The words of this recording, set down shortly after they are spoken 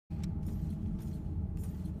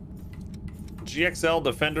GXL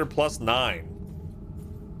Defender +9.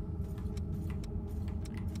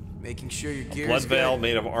 Making sure your gear Blood is veil good.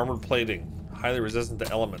 made of armored plating. Highly resistant to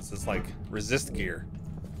elements. It's like resist gear.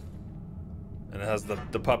 And it has the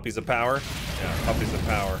puppies of power. Yeah, puppies of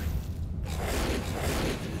power.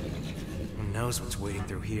 Who knows what's waiting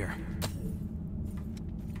through here?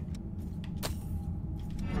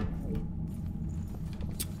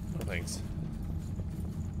 No thanks.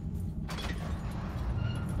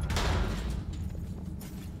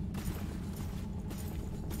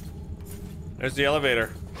 There's the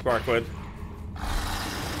elevator, Sparkwood.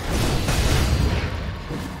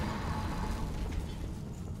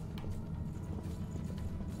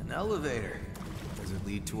 An elevator. Does it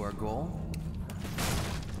lead to our goal?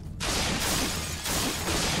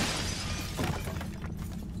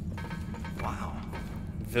 Wow.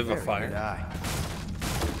 Vivifier. Very good eye.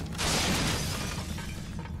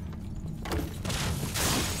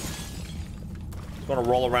 Just want to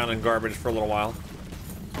roll around in garbage for a little while.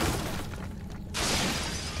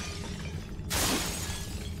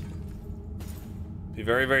 Be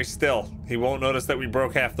very, very still. He won't notice that we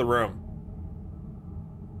broke half the room.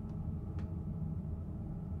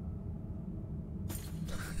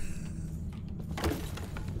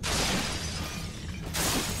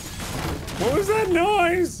 What was that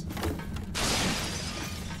noise?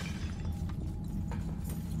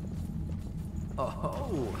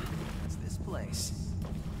 Oh, what's this place?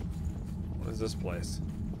 What is this place?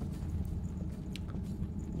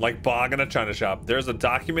 Like Bog in a china shop. There's a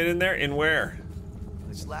document in there? In where?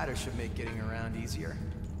 This ladder should make getting around easier.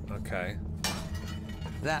 Okay.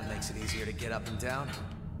 That makes it easier to get up and down.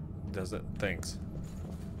 Does it? Thanks.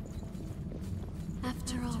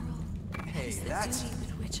 After all, Hey, it is the that's... duty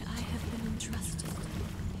with which I have been entrusted.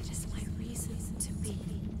 It is my reason to be.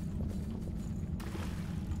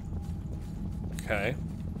 Okay.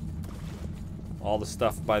 All the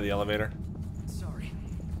stuff by the elevator. Sorry.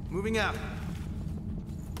 Moving out.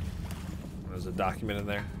 There's a document in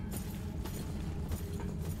there.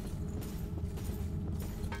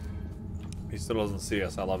 He still doesn't see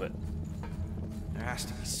us. I love it. There has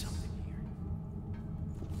to be something here.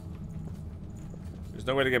 There's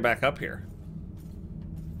no way to get back up here.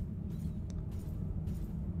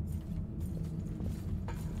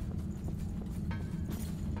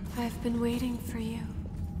 I've been waiting for you.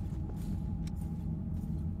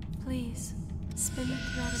 Please, spin the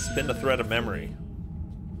thread of Spin the thread of memory.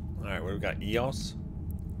 All right, what do we got? EOS.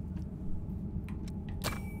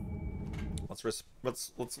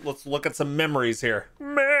 Let's look at some memories here.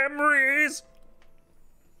 Memories.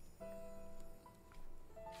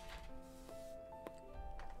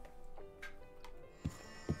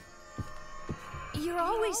 You're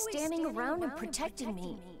always standing around and protecting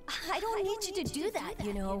me. I don't need you to do that,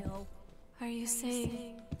 you know. Are you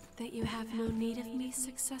saying that you have no need of me,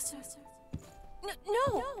 successor?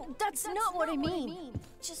 No, that's not what I mean.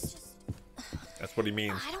 Just... That's what he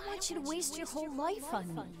means. I don't want you to waste your whole life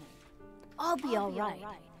on me. I'll be alright.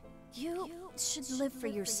 You should live for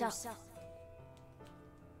yourself.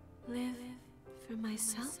 Live for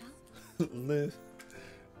myself? Live.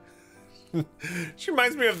 She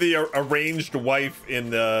reminds me of the arranged wife in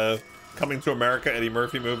the Coming to America Eddie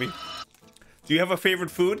Murphy movie. Do you have a favorite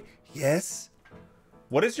food? Yes.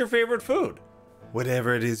 What is your favorite food?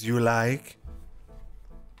 Whatever it is you like.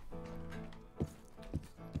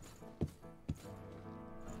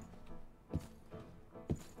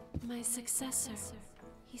 My successor.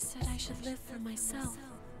 He said I should live for myself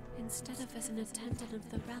instead of as an attendant of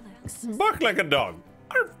the relics. Bark like a dog.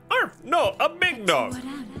 Arf, arf. No, a big But dog. to what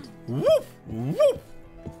end? Woof, woof.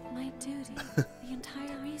 My duty, the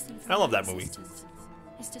entire reason for I love my that movie. existence,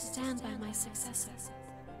 is to stand by my successor.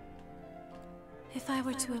 If I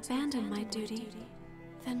were to abandon my duty,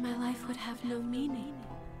 then my life would have no meaning.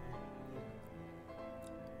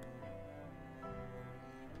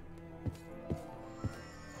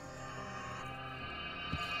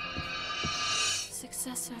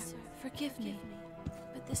 Successor, forgive me,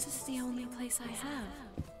 but this is the only place I have.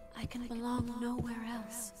 I can belong nowhere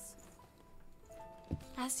else.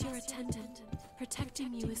 As your attendant,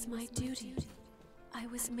 protecting you is my duty. I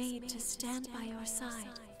was made to stand by your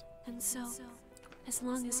side, and so, as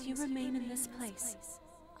long as you remain in this place,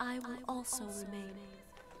 I will also remain.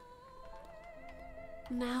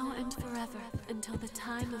 Now and forever, until the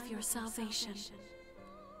time of your salvation.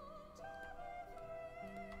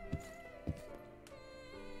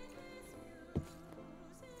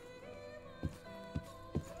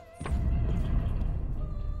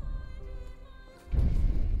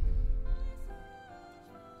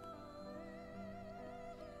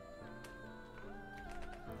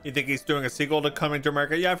 You think he's doing a sequel to Coming to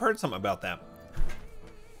America? Yeah, I've heard something about that.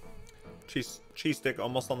 Cheese stick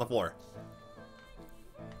almost on the floor.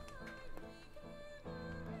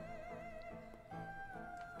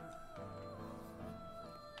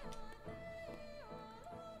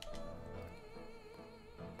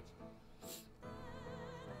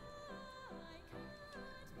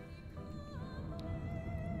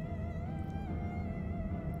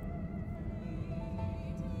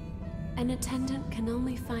 An attendant can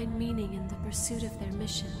only find meaning in the pursuit of their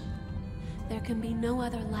mission. There can be no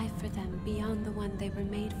other life for them beyond the one they were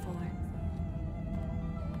made for.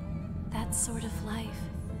 That sort of life,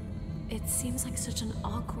 it seems like such an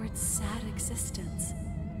awkward, sad existence.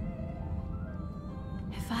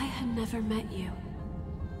 If I had never met you,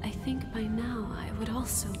 I think by now I would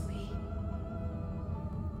also be.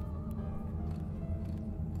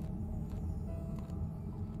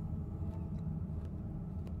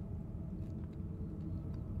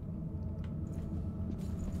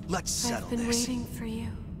 Let's settle I've been this. waiting for you.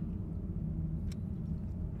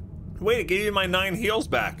 Wait, it gave you my 9 heals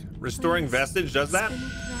back. Restoring Please, vestige does that? spin a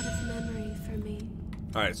thread of memory for me.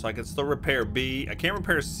 All right, so I can still repair B. I can't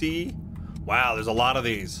repair C. Wow, there's a lot of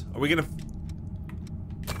these. Are we gonna?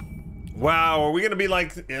 Wow, are we gonna be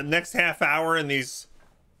like next half hour in these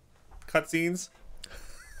cutscenes?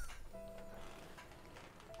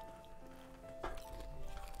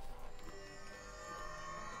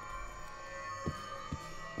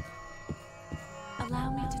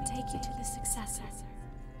 Allow me to take you to the successor.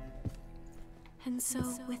 And so,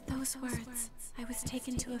 with those words, I was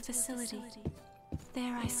taken to a facility.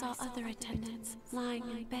 There I saw other attendants, lying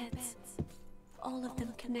in beds, all of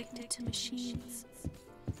them connected to machines.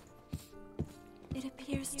 It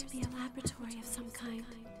appears to be a laboratory of some kind.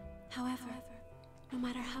 However, no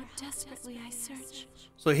matter how desperately I search...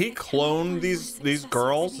 So he cloned these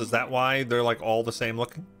girls? Is that why they're like all the same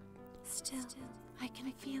looking? Still, I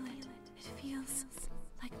can feel it. It feels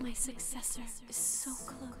like my successor is so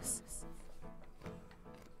close.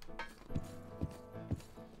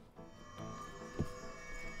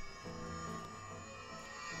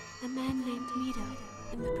 A man named Mito,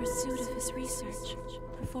 in the pursuit of his research,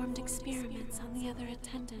 performed experiments on the other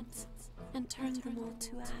attendants and turned them all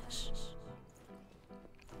to ash.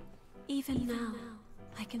 Even now,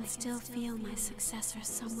 I can still feel my successor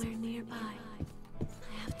somewhere nearby.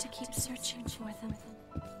 I have to keep searching for them.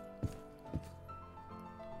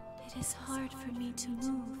 It is hard for me to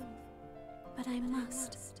move, but I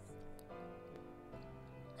must.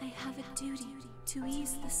 I have a duty to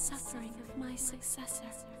ease the suffering of my successor.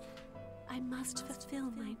 I must fulfill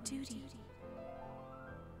my duty.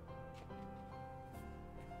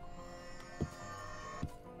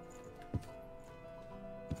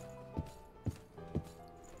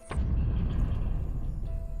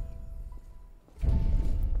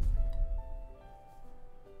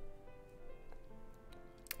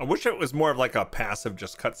 I wish it was more of like a passive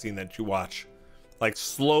just cutscene that you watch. Like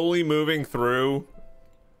slowly moving through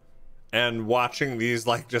and watching these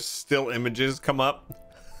like just still images come up.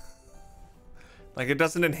 Like it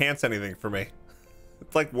doesn't enhance anything for me.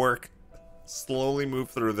 It's like work. Slowly move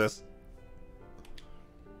through this.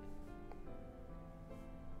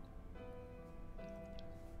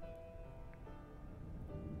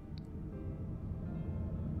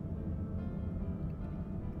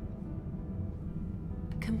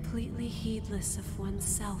 Completely heedless of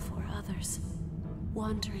oneself or others,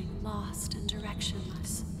 wandering lost and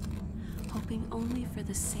directionless, hoping only for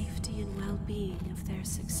the safety and well-being of their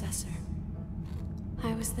successor.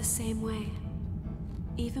 I was the same way.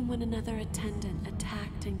 Even when another attendant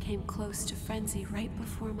attacked and came close to frenzy right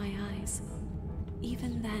before my eyes,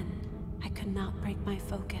 even then, I could not break my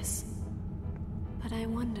focus. But I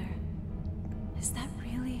wonder, is that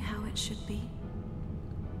really how it should be?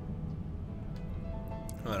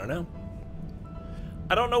 I don't know.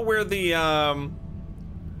 I don't know where the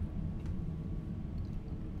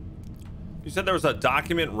you said there was a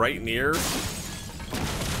document right near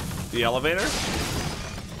the elevator?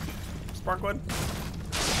 Sparkwood?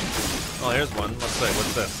 Oh, here's one. Let's see.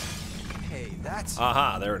 What's this? Hey, that's...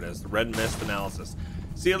 Aha, there it is. The red mist analysis.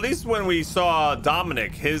 See, at least when we saw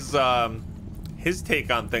Dominic, his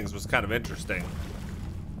take on things was kind of interesting.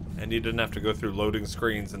 And you didn't have to go through loading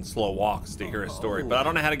screens and slow walks to hear his story. But I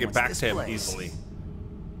don't know how to get What's back this to him place? easily.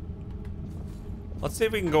 Let's see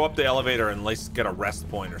if we can go up the elevator and at least get a rest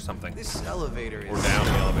point or something. This elevator Or is... down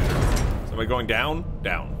the elevator. So we're going down?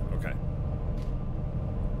 Down. Okay.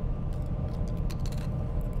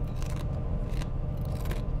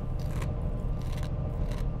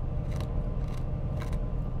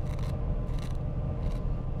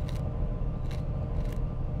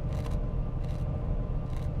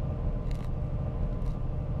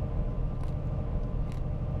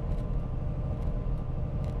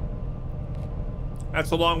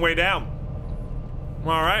 That's a long way down.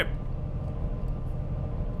 All right.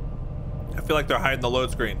 I feel like they're hiding the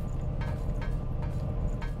load screen.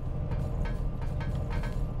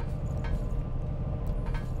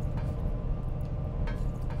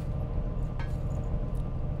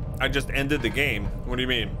 I just ended the game. What do you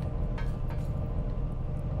mean?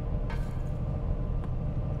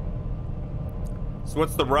 So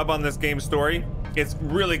what's the rub on this game story? It's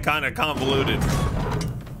really kind of convoluted.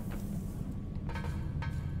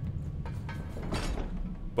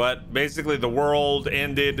 But basically the world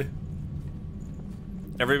ended.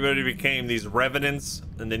 Everybody became these revenants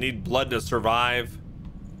and they need blood to survive.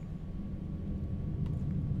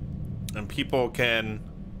 And people can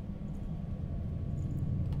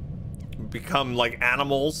become like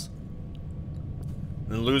animals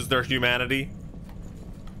and lose their humanity.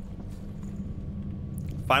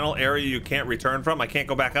 Final area you can't return from. I can't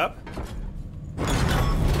go back up.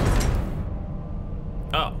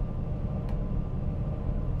 Oh.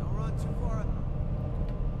 Don't run too far.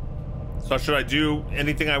 So should I do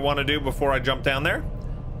anything I want to do before I jump down there?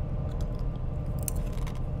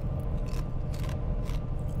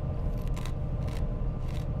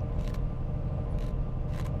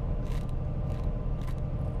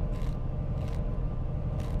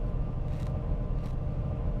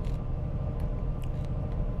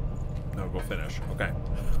 No, go finish. Okay.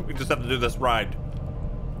 We just have to do this ride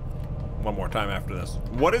one more time after this.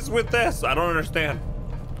 What is with this? I don't understand.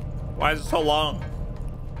 Why is it so long?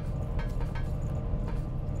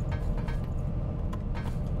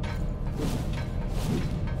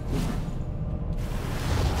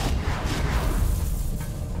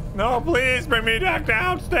 No, please bring me back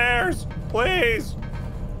downstairs. Please.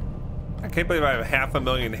 I can't believe I have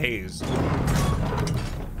 500,000 haze.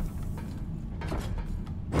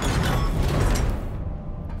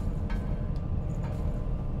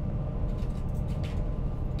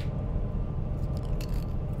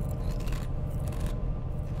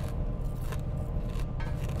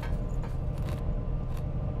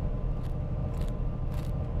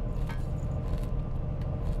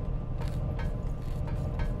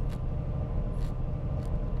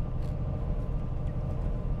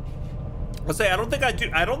 I'll say I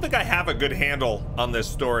don't think I have a good handle on this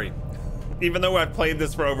story, even though I've played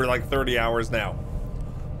this for over like 30 hours now.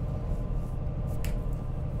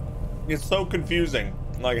 It's so confusing,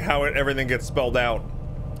 like how everything gets spelled out.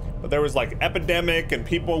 But there was like epidemic, and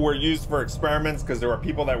people were used for experiments because there were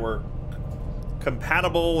people that were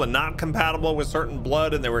compatible and not compatible with certain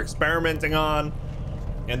blood, and they were experimenting on.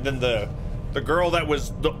 And then the girl that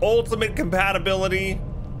was the ultimate compatibility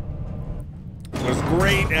was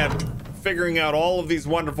great at figuring out all of these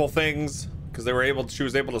wonderful things because she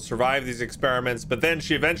was able to survive these experiments, but then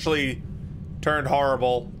she eventually turned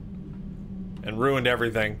horrible and ruined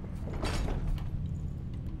everything.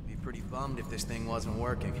 Be pretty bummed if this thing wasn't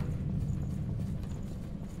working.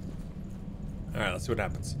 All right, let's see what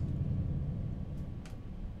happens.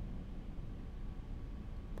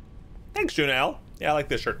 Thanks, Junelle. Yeah, I like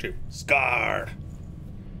this shirt too. Scar,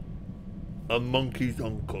 a monkey's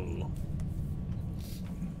uncle.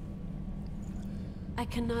 I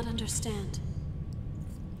cannot understand.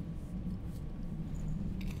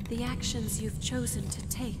 The actions you've chosen to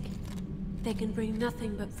take, they can bring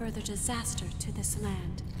nothing but further disaster to this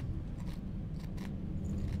land.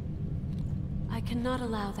 I cannot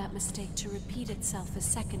allow that mistake to repeat itself a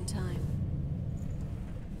second time.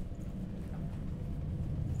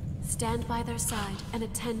 Stand by their side and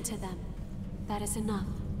attend to them. That is enough.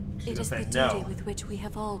 It is the duty with which we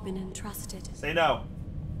have all been entrusted. Say no.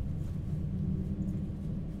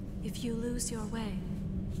 If you lose your way,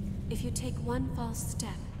 if you take one false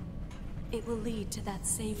step, it will lead to that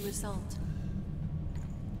same result.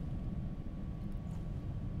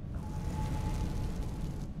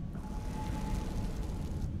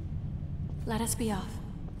 Let us be off.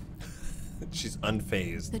 She's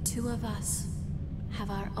unfazed. The two of us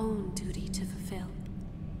have our own duty to fulfill.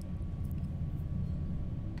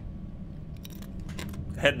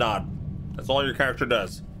 Head nod. That's all your character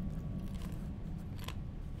does.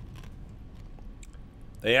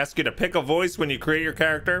 They ask you to pick a voice when you create your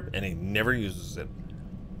character, and he never uses it.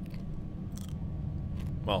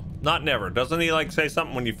 Well, not never. Doesn't he like say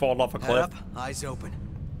something when you fall off a cliff? Head up, eyes open.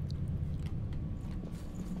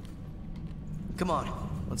 Come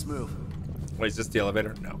on, let's move. Wait, is this the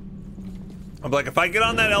elevator? No. I'm like, if I get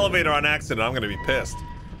on that elevator on accident, I'm gonna be pissed.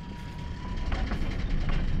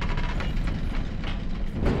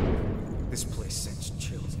 This place sends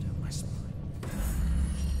chills down my spine.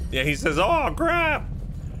 Yeah, he says, oh, crap.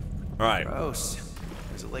 All right. Gross.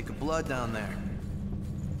 There's a lake of blood down there.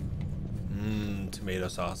 Tomato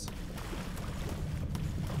sauce.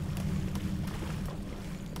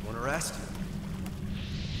 Want to rest?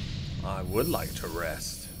 I would like to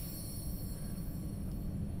rest.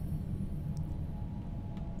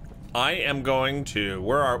 I am going to,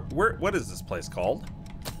 what is this place called?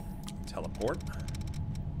 Teleport.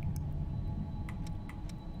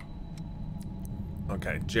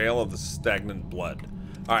 Okay, Jail of the Stagnant Blood.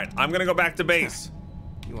 All right, I'm gonna go back to base.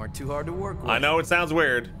 You aren't too hard to work with. I know it sounds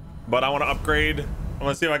weird, but I want to upgrade. I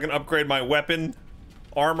want to see if I can upgrade my weapon,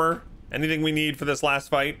 armor, anything we need for this last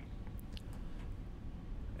fight.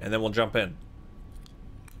 And then we'll jump in.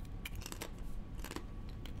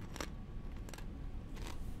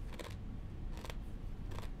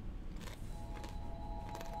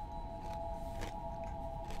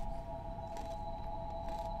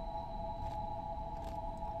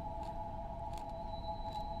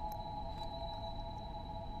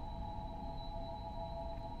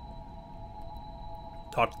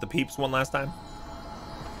 Talk to the peeps one last time.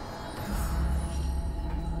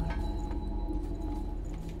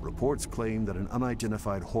 Reports claim that an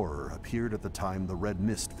unidentified horror appeared at the time the red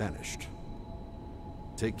mist vanished.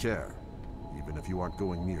 Take care, even if you aren't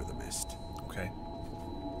going near the mist. Okay.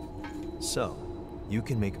 So, you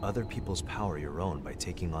can make other people's power your own by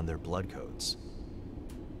taking on their blood codes.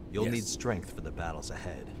 You'll need strength for the battles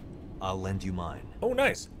ahead. I'll lend you mine. Oh,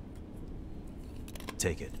 nice.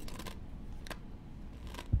 Take it.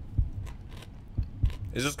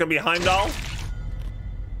 Is this gonna be Heimdall?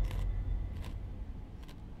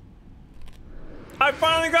 I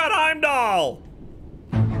finally got Heimdall!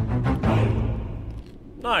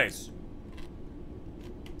 Nice.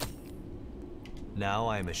 Now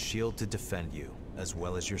I am a shield to defend you, as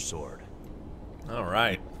well as your sword. All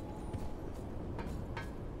right.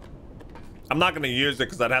 I'm not gonna use it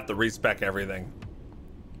because I'd have to respec everything.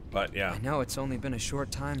 But yeah. I know it's only been a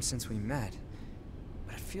short time since we met,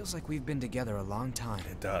 but it feels like we've been together a long time.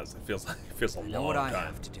 It does. It feels a I know long what I time.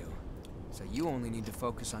 have to do, so you only need to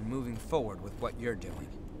focus on moving forward with what you're doing.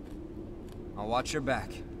 I'll watch your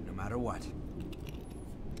back, no matter what.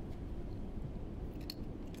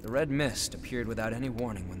 The red mist appeared without any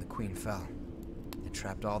warning when the Queen fell. It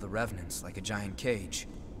trapped all the revenants like a giant cage.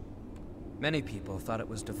 Many people thought it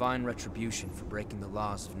was divine retribution for breaking the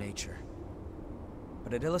laws of nature.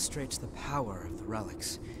 But it illustrates the power of the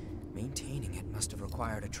relics. Maintaining it must have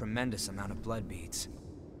required a tremendous amount of blood beads.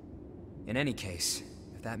 In any case,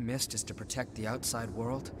 if that mist is to protect the outside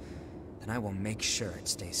world, then I will make sure it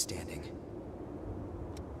stays standing.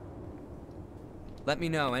 Let me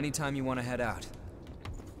know anytime you want to head out.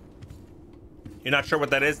 You're not sure what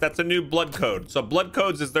that is? That's a new blood code. So blood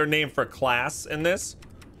codes is their name for class in this.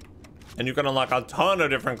 And you can unlock a ton of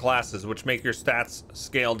different classes, which make your stats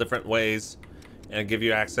scale different ways and give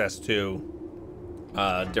you access to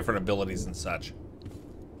different abilities and such.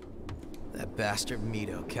 That bastard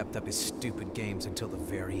Mito kept up his stupid games until the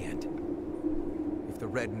very end. If the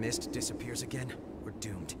red mist disappears again, we're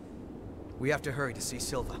doomed. We have to hurry to see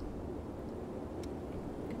Silva.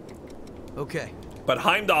 Okay. But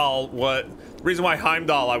Heimdall, the reason why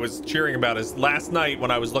Heimdall I was cheering about is last night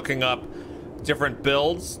when I was looking up different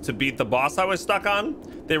builds to beat the boss I was stuck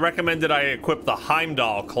on, they recommended I equip the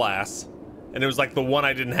Heimdall class, and it was like the one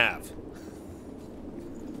I didn't have.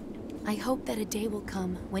 I hope that a day will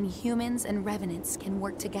come when humans and revenants can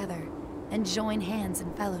work together and join hands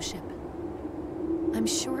in fellowship. I'm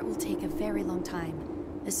sure it will take a very long time,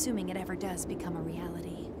 assuming it ever does become a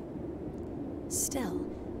reality. Still,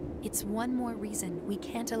 it's one more reason we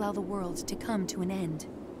can't allow the world to come to an end.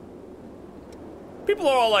 People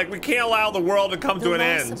are all like, we can't allow the world to come to an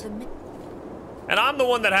end. And I'm the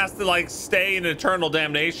one that has to like stay in eternal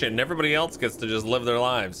damnation. Everybody else gets to just live their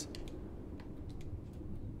lives.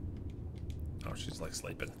 Oh, she's like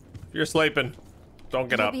sleeping. If you're sleeping, don't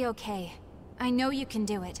get up. You'll be okay. I know you can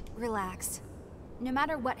do it. Relax. No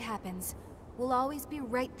matter what happens, we'll always be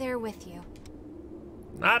right there with you.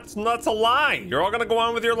 That's a lie. You're all gonna go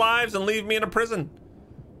on with your lives and leave me in a prison.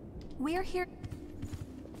 We're here.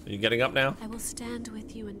 Are you getting up now? I will stand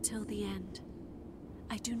with you until the end.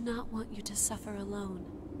 I do not want you to suffer alone.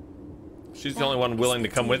 She's the only one willing to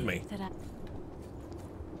come with me.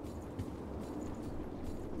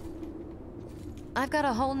 I've got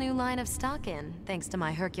a whole new line of stock in, thanks to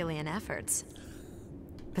my Herculean efforts.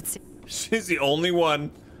 But she's the only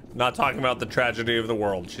one not talking about the tragedy of the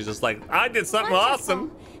world. She's just like, I did something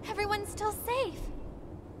awesome. Everyone's still safe.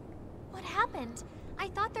 What happened? I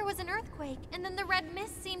thought there was an earthquake, and then the red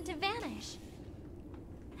mist seemed to vanish.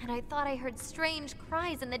 And I thought I heard strange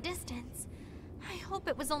cries in the distance. I hope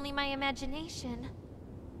it was only my imagination.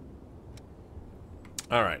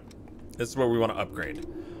 All right, this is where we want to upgrade.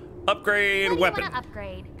 Upgrade What do weapon. you want to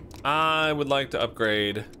upgrade? I would like to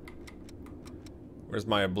upgrade. Where's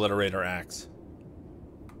my obliterator axe?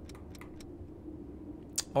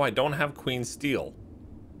 Oh, I don't have Queen Steel.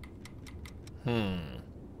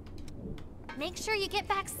 Make sure you get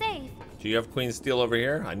back safe. Do you have Queen Steel over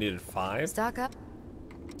here? I needed 5. Stock up.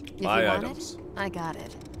 If Buy you want items. it, I got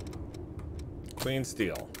it. Queen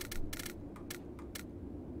Steel.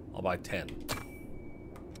 I'll buy 10.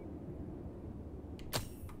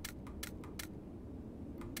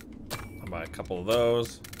 I'll buy a couple of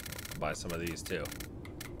those. I'll buy some of these too.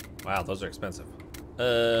 Wow, those are expensive.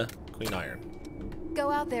 Queen Iron.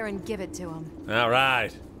 Go out there and give it to him. All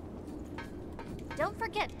right. Don't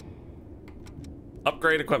forget.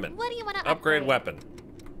 Upgrade equipment. What do you want to Upgrade weapon.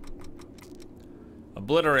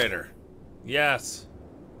 Obliterator. Yes.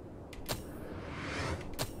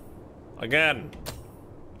 Again.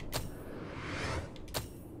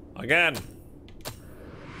 Again.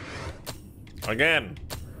 Again.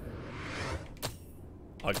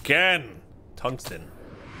 Again. Tungsten.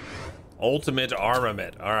 Ultimate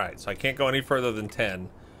armament. Alright, so I can't go any further than 10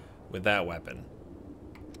 with that weapon.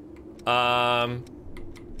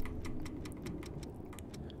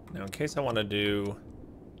 Now, in case I want to do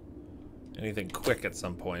anything quick at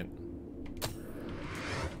some point.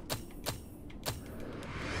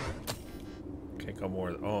 Can't go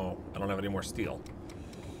more. Oh, I don't have any more steel.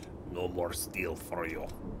 No more steel for you.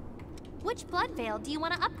 Which blood veil do you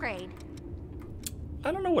want to upgrade?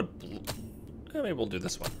 I don't know what. Maybe we'll do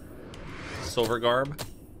this one. Silver garb.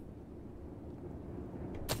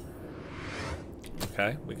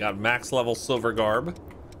 Okay, we got max level silver garb.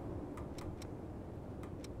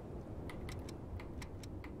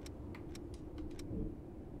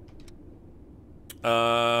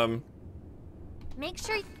 Make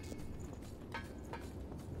sure.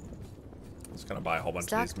 Just gonna buy a whole bunch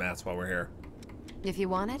Stock. of these mats while we're here. If you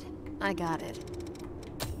want it, I got it.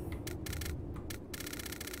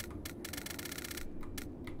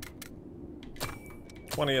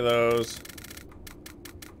 $20 of those.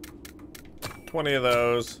 20 of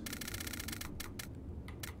those.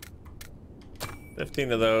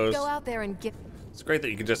 15 of those. Go out there and get. It's great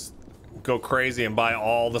that you can just go crazy and buy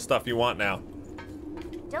all the stuff you want now.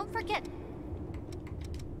 Don't forget.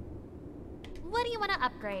 What do you want to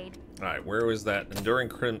upgrade? All right, where was that? Enduring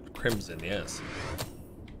Crimson, yes.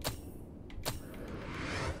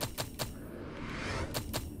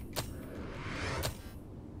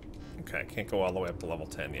 Okay, I can't go all the way up to level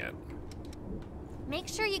 10 yet. Make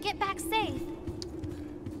sure you get back safe.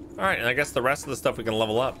 All right, and I guess the rest of the stuff we can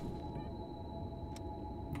level up.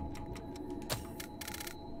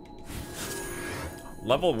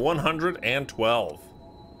 Level 112.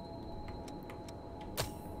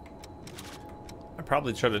 I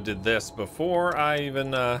probably should have did this before I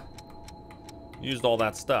even used all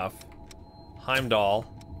that stuff. Heimdall.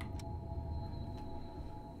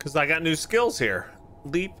 Because I got new skills here.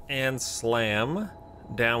 Leap and slam.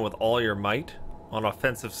 Down with all your might. On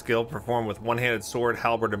offensive skill, perform with one-handed sword,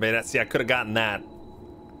 halberd, and bayonet. See, I could have gotten that,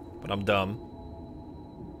 but I'm dumb.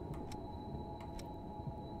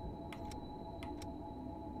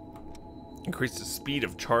 Increases speed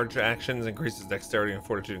of charge actions, increases dexterity and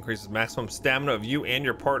fortitude, increases maximum stamina of you and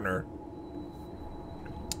your partner.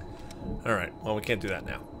 Alright, well, we can't do that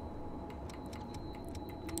now.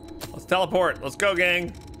 Let's teleport. Let's go,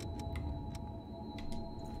 gang.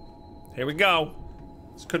 Here we go.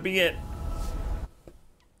 This could be it.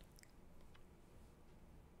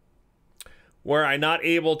 Were I not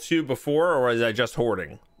able to before, or was I just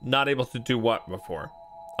hoarding? Not able to do what before?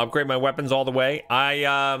 Upgrade my weapons all the way.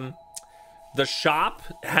 The shop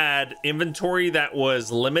had inventory that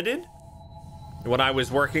was limited when I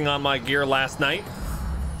was working on my gear last night.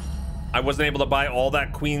 I wasn't able to buy all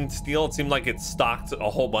that Queen Steel. It seemed like it stocked a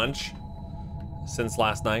whole bunch since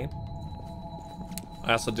last night.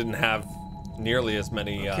 I also didn't have nearly as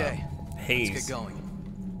many Okay, haze. let's get going.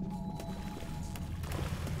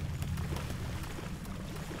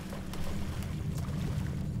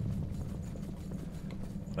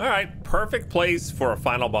 All right, perfect place for a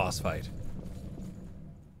final boss fight.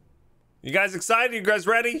 You guys excited? You guys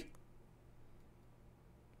ready?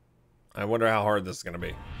 I wonder how hard this is gonna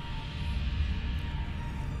be.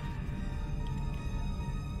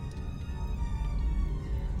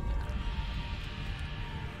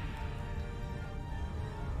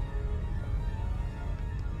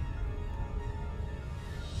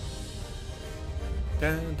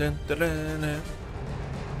 Dun, dun, dun, dun, dun.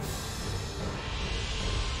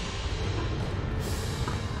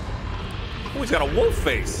 Oh, he's got a wolf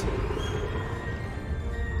face.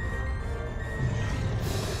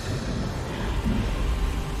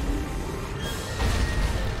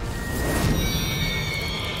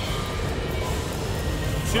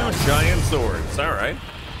 Two giant swords. All right.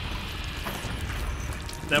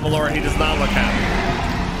 Nemalora, he does not look happy.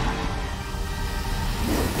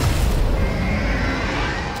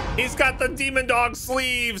 He's got the demon dog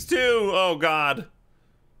sleeves too. Oh God.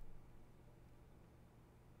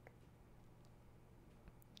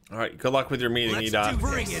 All right. Good luck with your meeting, Edot.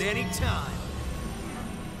 Bring it any time.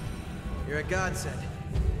 You're a godsend.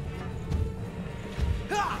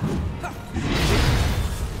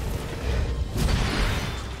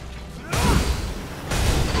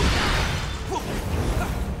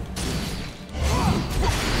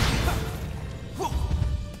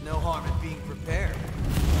 No harm in being prepared.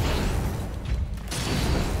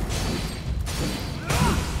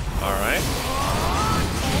 All right.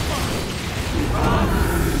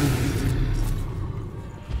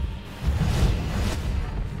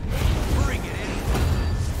 Bring it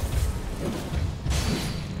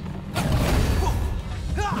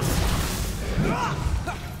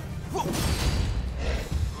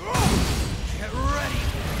Get ready.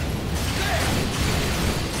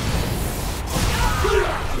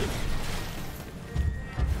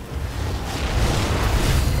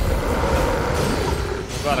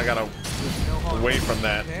 I'm glad I got away from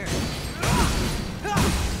that.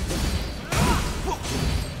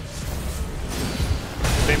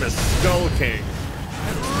 His name is Skull King.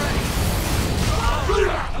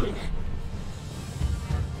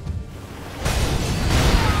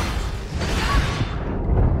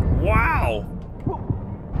 Wow.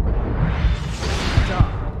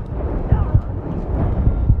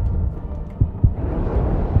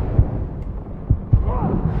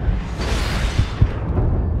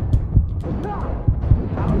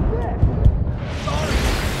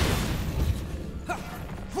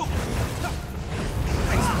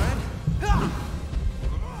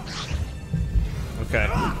 Okay.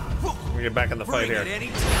 We get back in the fight here.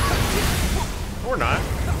 Or not.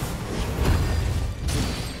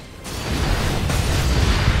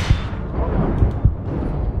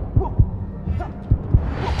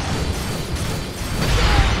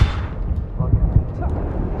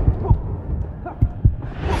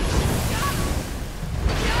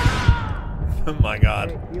 Oh my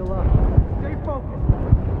God. Heal up. Stay focused.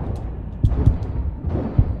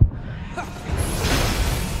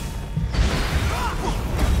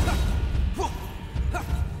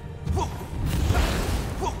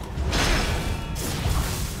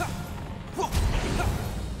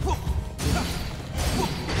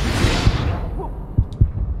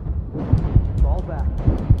 Fall back.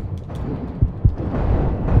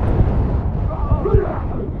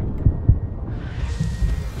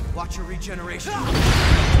 Watch your regeneration.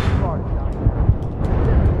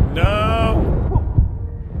 No.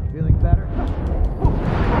 Feeling better?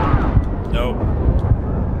 Nope.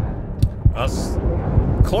 That's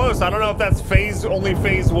close. I don't know if that's only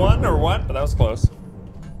phase 1 or what, but that was close.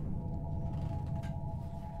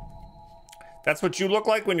 That's what you look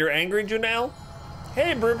like when you're angry, Junelle?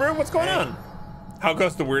 Hey, Brew Brew, what's going on? How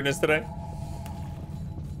goes the weirdness today?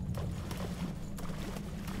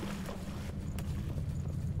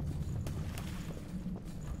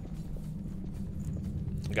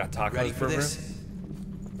 You got tacos, Ready for Brew Brew? this?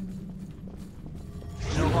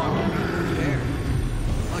 No harm. There.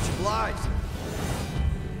 Much obliged.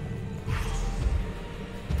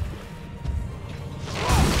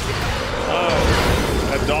 Oh,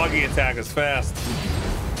 that doggy attack is fast.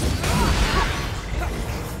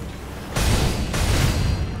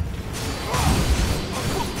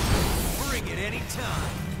 Bring it any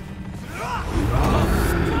time.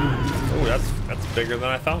 Oh, that's bigger than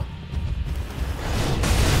I thought.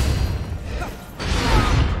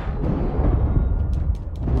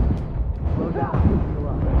 Slow down. Heal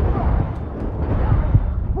up.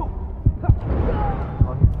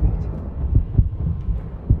 On your feet.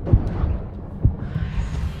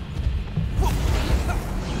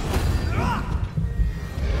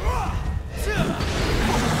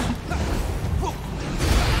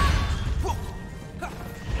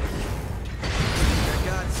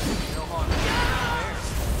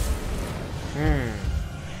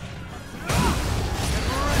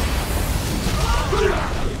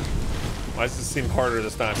 Why does this seem harder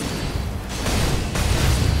this time?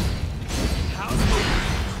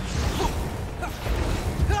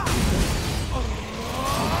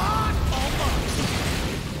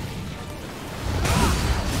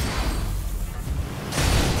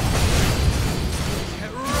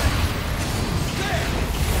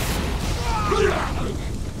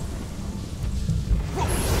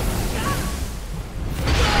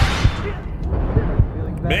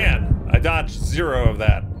 Man, I dodged 0 of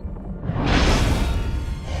that.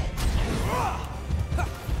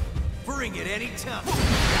 Bring it any time.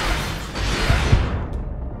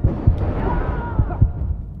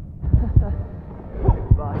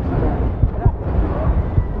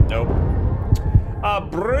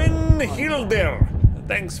 Brynhilder.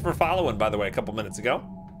 Thanks for following, by the way, a couple minutes ago.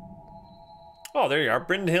 Oh, there you are,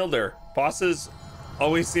 Brynhilder. Bosses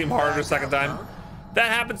always seem harder second time. That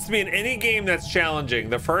happens to me in any game that's challenging.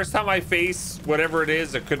 The first time I face whatever it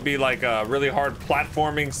is, it could be like a really hard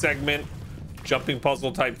platforming segment, jumping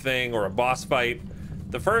puzzle type thing, or a boss fight.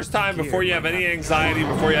 The first time, before you have any anxiety,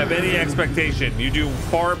 before you have any expectation, you do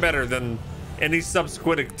far better than any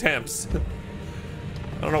subsequent attempts.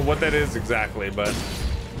 I don't know what that is exactly, but...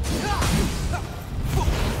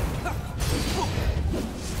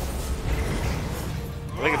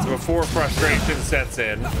 I think it's before frustration sets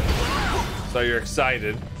in. So you're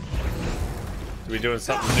excited to be doing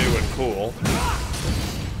something new and cool.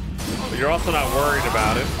 But you're also not worried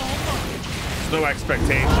about it. There's no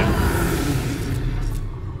expectation.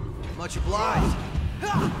 Much obliged.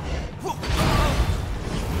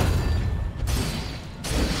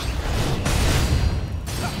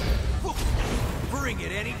 Bring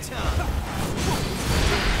it anytime.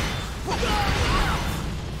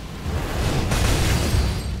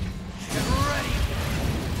 Get ready.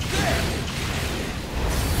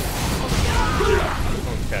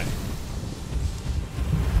 Okay.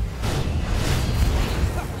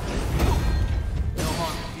 No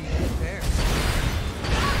harm in being prepared.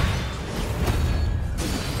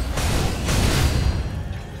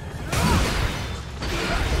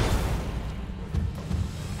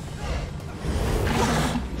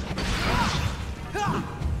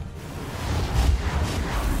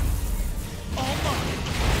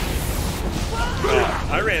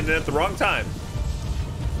 I ran it at the wrong time.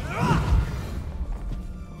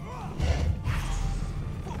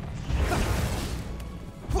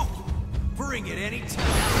 Bring it anytime.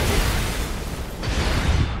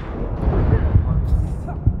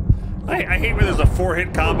 I hate when there's a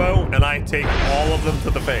 4-hit combo and I take all of them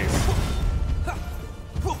to the face.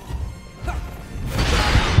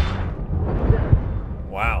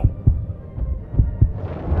 Wow.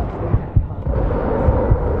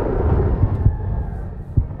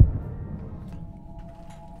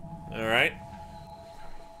 All right.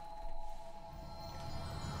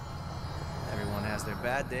 Everyone has their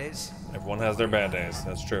bad days. Everyone has their bad days.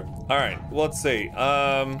 That's true. All right. Well, let's see.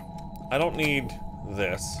 I don't need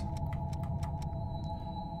this.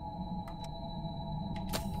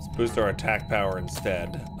 Let's boost our attack power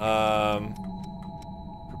instead.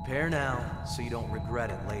 Prepare now so you don't regret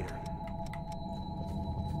it later.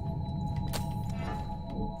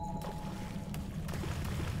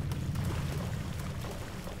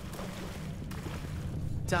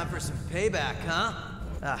 Time for some payback, huh?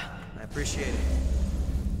 Ah, I appreciate it.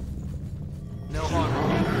 No harm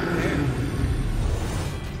in being prepared.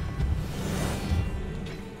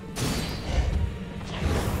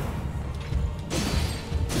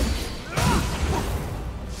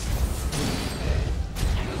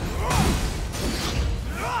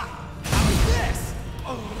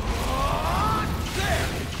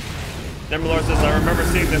 Nemulor says, I remember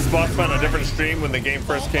seeing this boss fight on a different stream when the game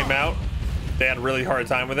first came out. They had a really hard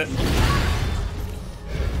time with it.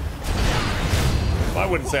 Well, I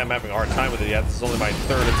wouldn't say I'm having a hard time with it yet. This is only my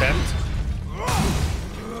 3rd attempt.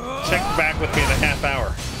 Check back with me in a half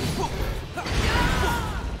hour.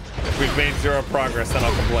 If we've made 0 progress, then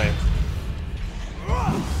I'll complain.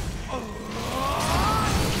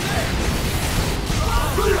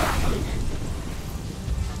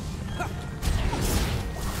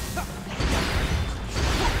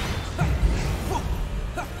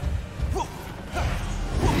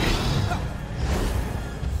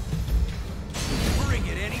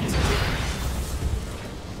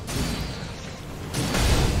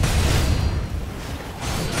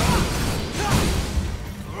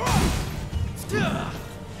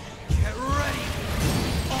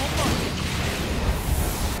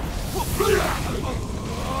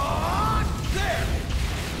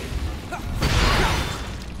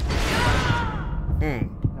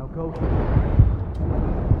 Now go.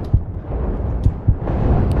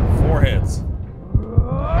 4 hits.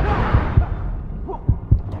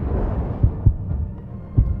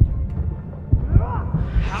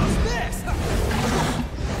 How's this?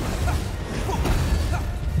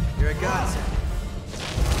 You're a godsend.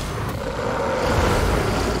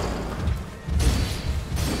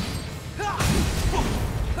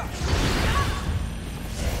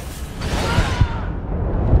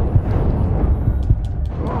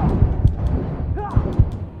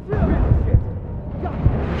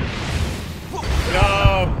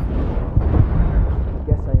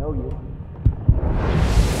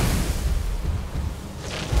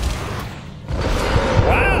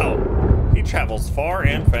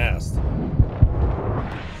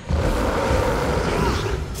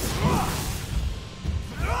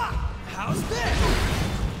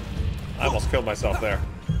 killed myself there.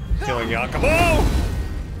 Killing Yakumo.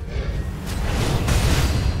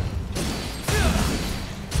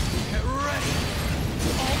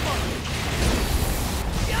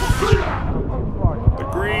 The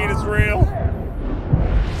greed is real.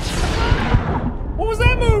 What was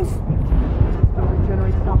that move?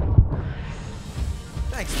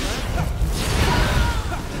 Thanks, man.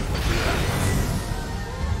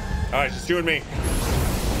 All right, just you and me.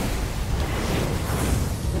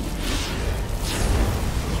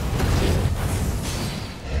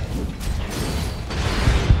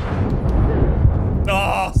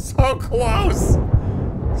 Oh, so close.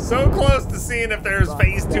 So close to seeing if there's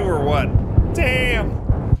phase 2 or what. Damn.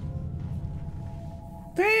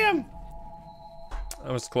 Damn.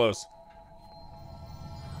 That was close.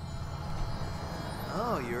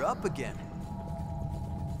 Oh, you're up again.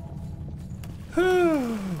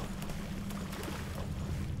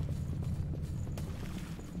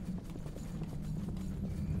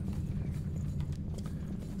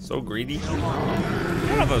 So greedy.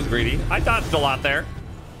 Yeah, that was greedy. I dodged a lot there.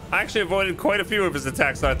 I actually avoided quite a few of his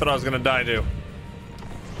attacks that I thought I was gonna die to.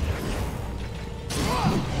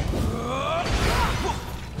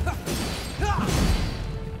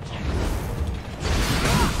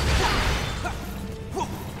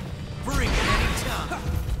 Bring it anytime.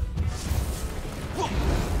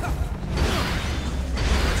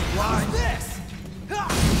 Watch this.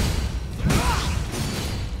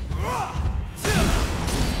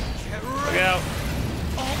 Look out.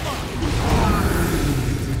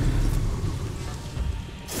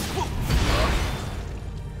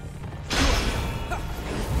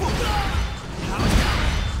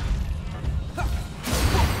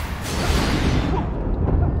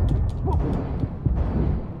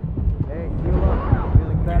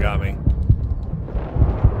 You got me.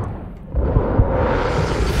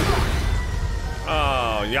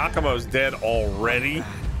 Oh, Yakumo's dead already?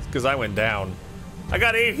 Because I went down. I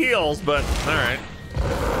got 8 heals, but all right.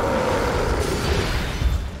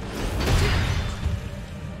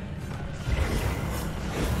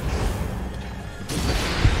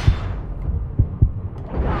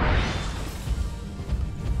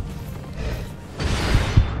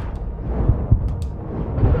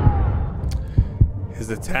 His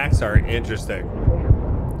attacks are interesting.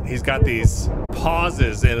 He's got these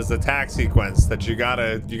pauses in his attack sequence that you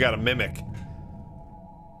gotta mimic.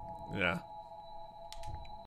 Yeah.